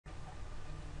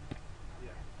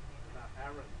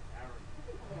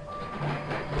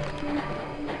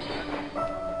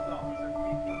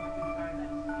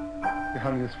Your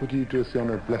Holiness, would you do us the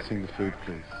honour of blessing the food,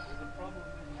 please?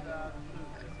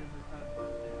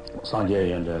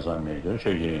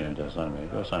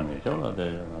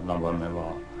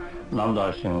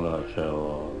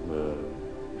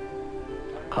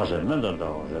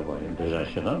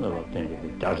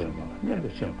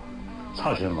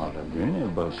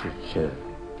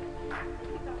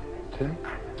 Tim?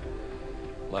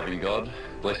 Loving God,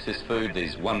 bless this food,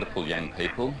 these wonderful young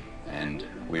people, and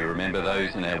we remember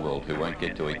those in our world who won't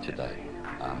get to eat today.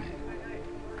 Amen.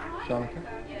 Shanika?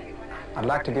 I'd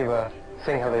like to give a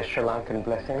Sinhalese Sri Lankan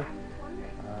blessing.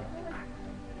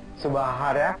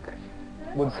 Subhaharyak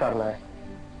Budsarnai.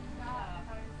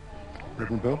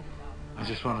 Reverend Bill? I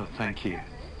just want to thank you.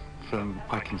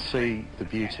 I can see the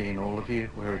beauty in all of you,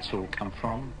 where it's all come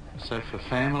from. So for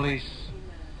families,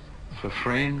 for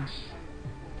friends,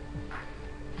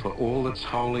 for all that's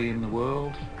holy in the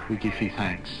world, we give you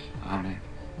thanks. Amen.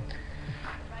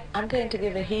 I'm going to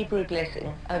give a Hebrew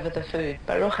blessing over the food.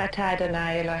 Baruch atah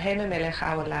Adonai Eloheinu melech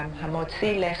haolam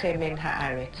hamotzi lechem min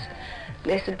haaretz.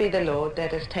 Blessed be the Lord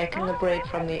that has taken the bread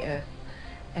from the earth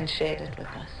and shared it with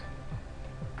us.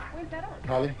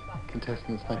 Carly,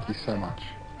 contestants, thank you so much.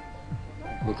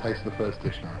 We'll taste the first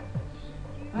dish now.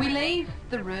 We leave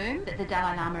the room that the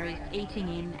Dalai Lama is eating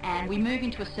in and we move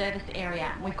into a service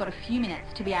area. We've got a few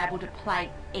minutes to be able to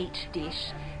plate each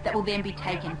dish that will then be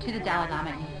taken to the Dalai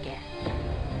Lama and his guests.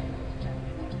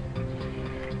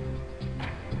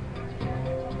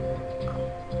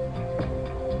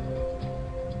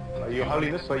 Your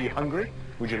Holiness, are you hungry?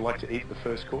 Would you like to eat the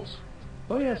first course?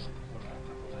 Oh, yes.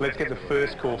 Let's get the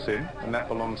first course in, and that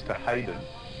belongs to Hayden.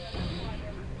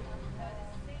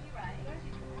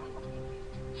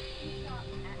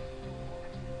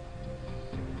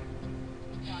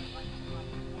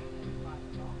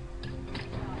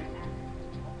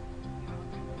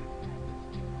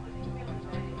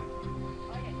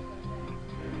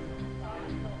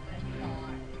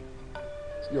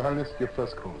 Your Holiness, your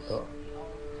first course. Oh.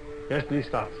 Yes, please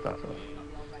start.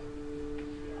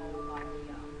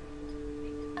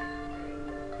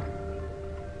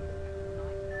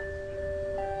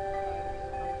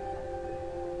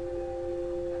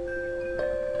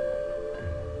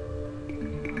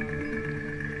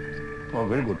 Oh,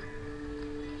 very good.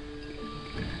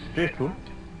 Tasteful,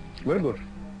 very good.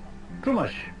 Too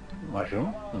much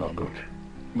mushroom, not good.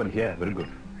 But yeah, very good.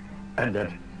 And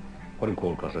that, what do you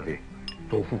call kasati?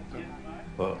 Tofu.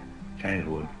 Chinese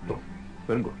word, tofu.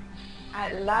 Very good.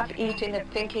 I love eating it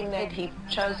thinking that he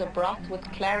chose a broth with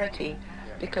clarity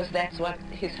because that's what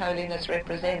His Holiness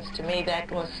represents. To me, that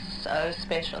was so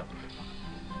special.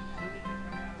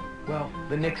 Well,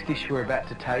 the next dish we're about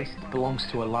to taste belongs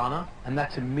to Alana, and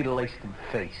that's a Middle Eastern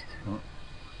feast.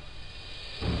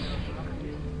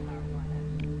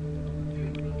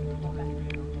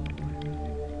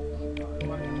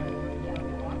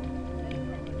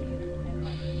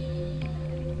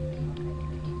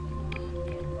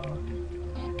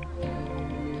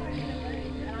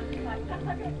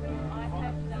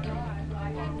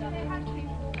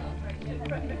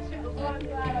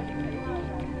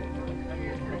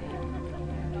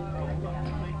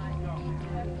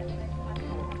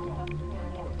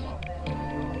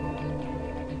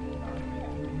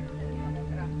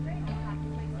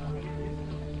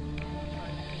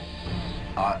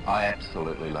 I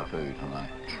absolutely love food and I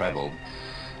travel,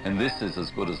 and this is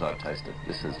as good as I've tasted.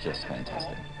 This is just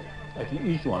fantastic. I think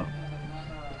each one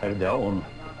have their own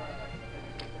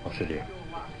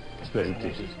special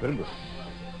dishes. Very good.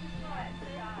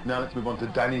 Now let's move on to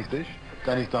Danny's dish.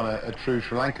 Danny's done a true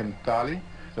Sri Lankan thali,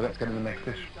 so let's get in the next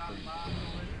dish.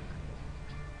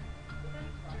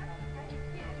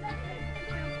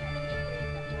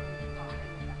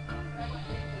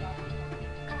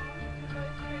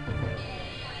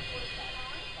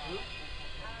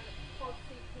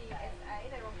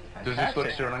 Does this look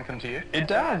Sri Lankan to you? It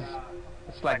does.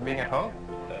 It's like being at home.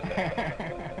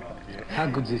 How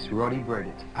good's this roti bread?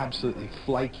 It's absolutely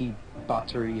flaky,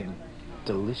 buttery, and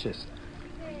delicious.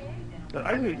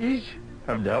 I think each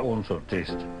have their own sort of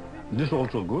taste. This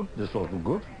also good, this also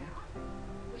good.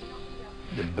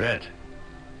 The bread,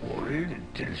 really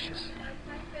delicious.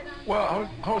 Well,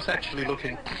 I was actually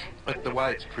looking at the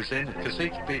way it's presented, because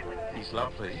each bit is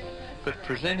lovely, but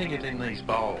presenting it in these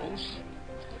bowls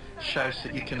shows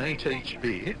that you can eat each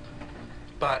bit,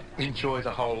 but enjoy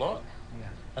the whole lot. Yeah.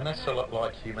 And that's a lot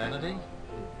like humanity,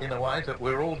 in a way that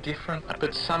we're all different,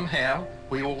 but somehow,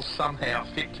 we all somehow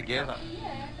fit together.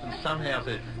 And somehow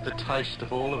the taste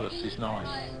of all of us is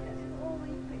nice.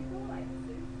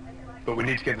 But we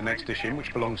need to get the next dish in,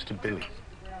 which belongs to Billy.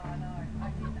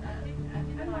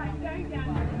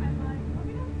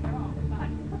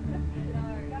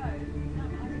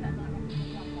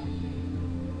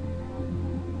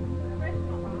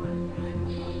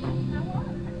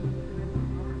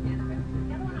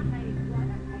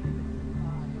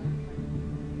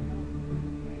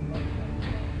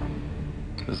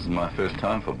 This is my first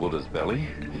time for Buddha's belly.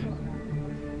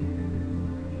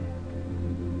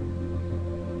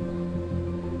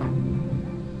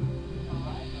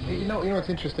 You know what's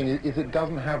interesting is it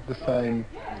doesn't have the same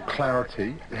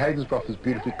clarity. Hayden's broth is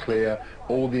beautifully clear.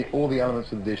 All the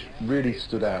elements of the dish really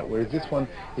stood out. Whereas this one,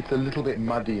 it's a little bit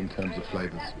muddy in terms of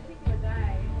flavours.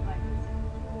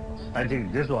 I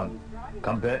think this one,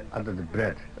 compared to the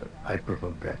bread, I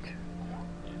prefer bread.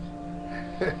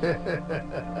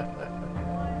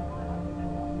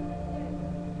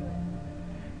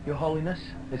 Your Holiness,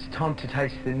 it's time to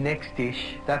taste the next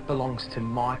dish. That belongs to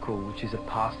Michael, which is a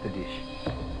pasta dish.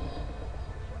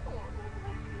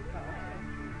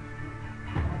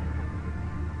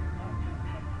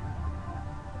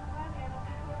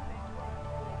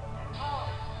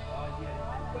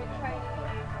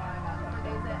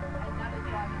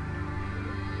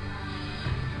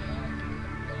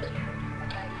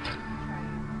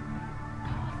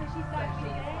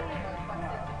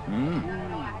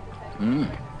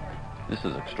 This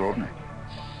is extraordinary.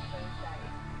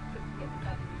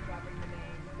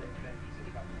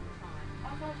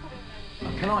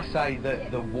 Can I say that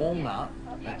the walnut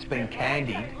that's been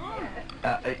candied,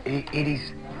 it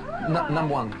is number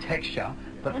one, the texture,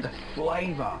 but the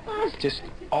flavour just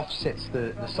offsets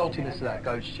the saltiness of that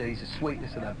goat's cheese, the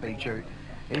sweetness of that beetroot.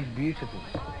 It's beautiful.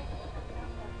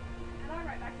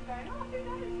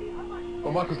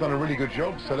 Well, Michael's done a really good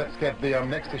job, so let's get the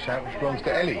next dish out, which belongs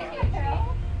to Ellie.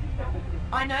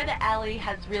 I know that Ali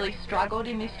has really struggled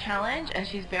in this challenge and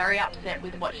she's very upset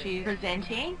with what she's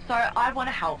presenting, so I want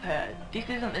to help her. This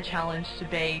isn't the challenge to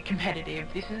be competitive,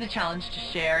 this is the challenge to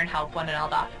share and help one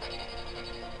another.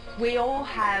 We all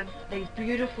have these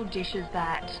beautiful dishes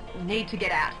that need to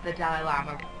get out to the Dalai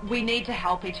Lama. We need to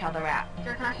help each other out. Do you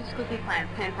reckon I should just quickly pan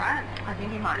fry it? I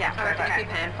think you might. Yeah, I reckon we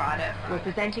pan fried it. We're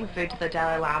presenting food to the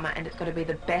Dalai Lama and it's got to be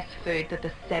the best food that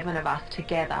the 7 of us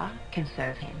together can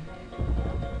serve him.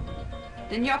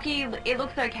 The gnocchi, it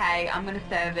looks okay. I'm going to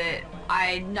serve it.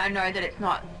 I know that it's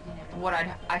not what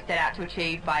I set out to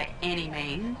achieve by any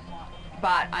means,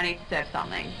 but I need to serve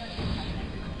something.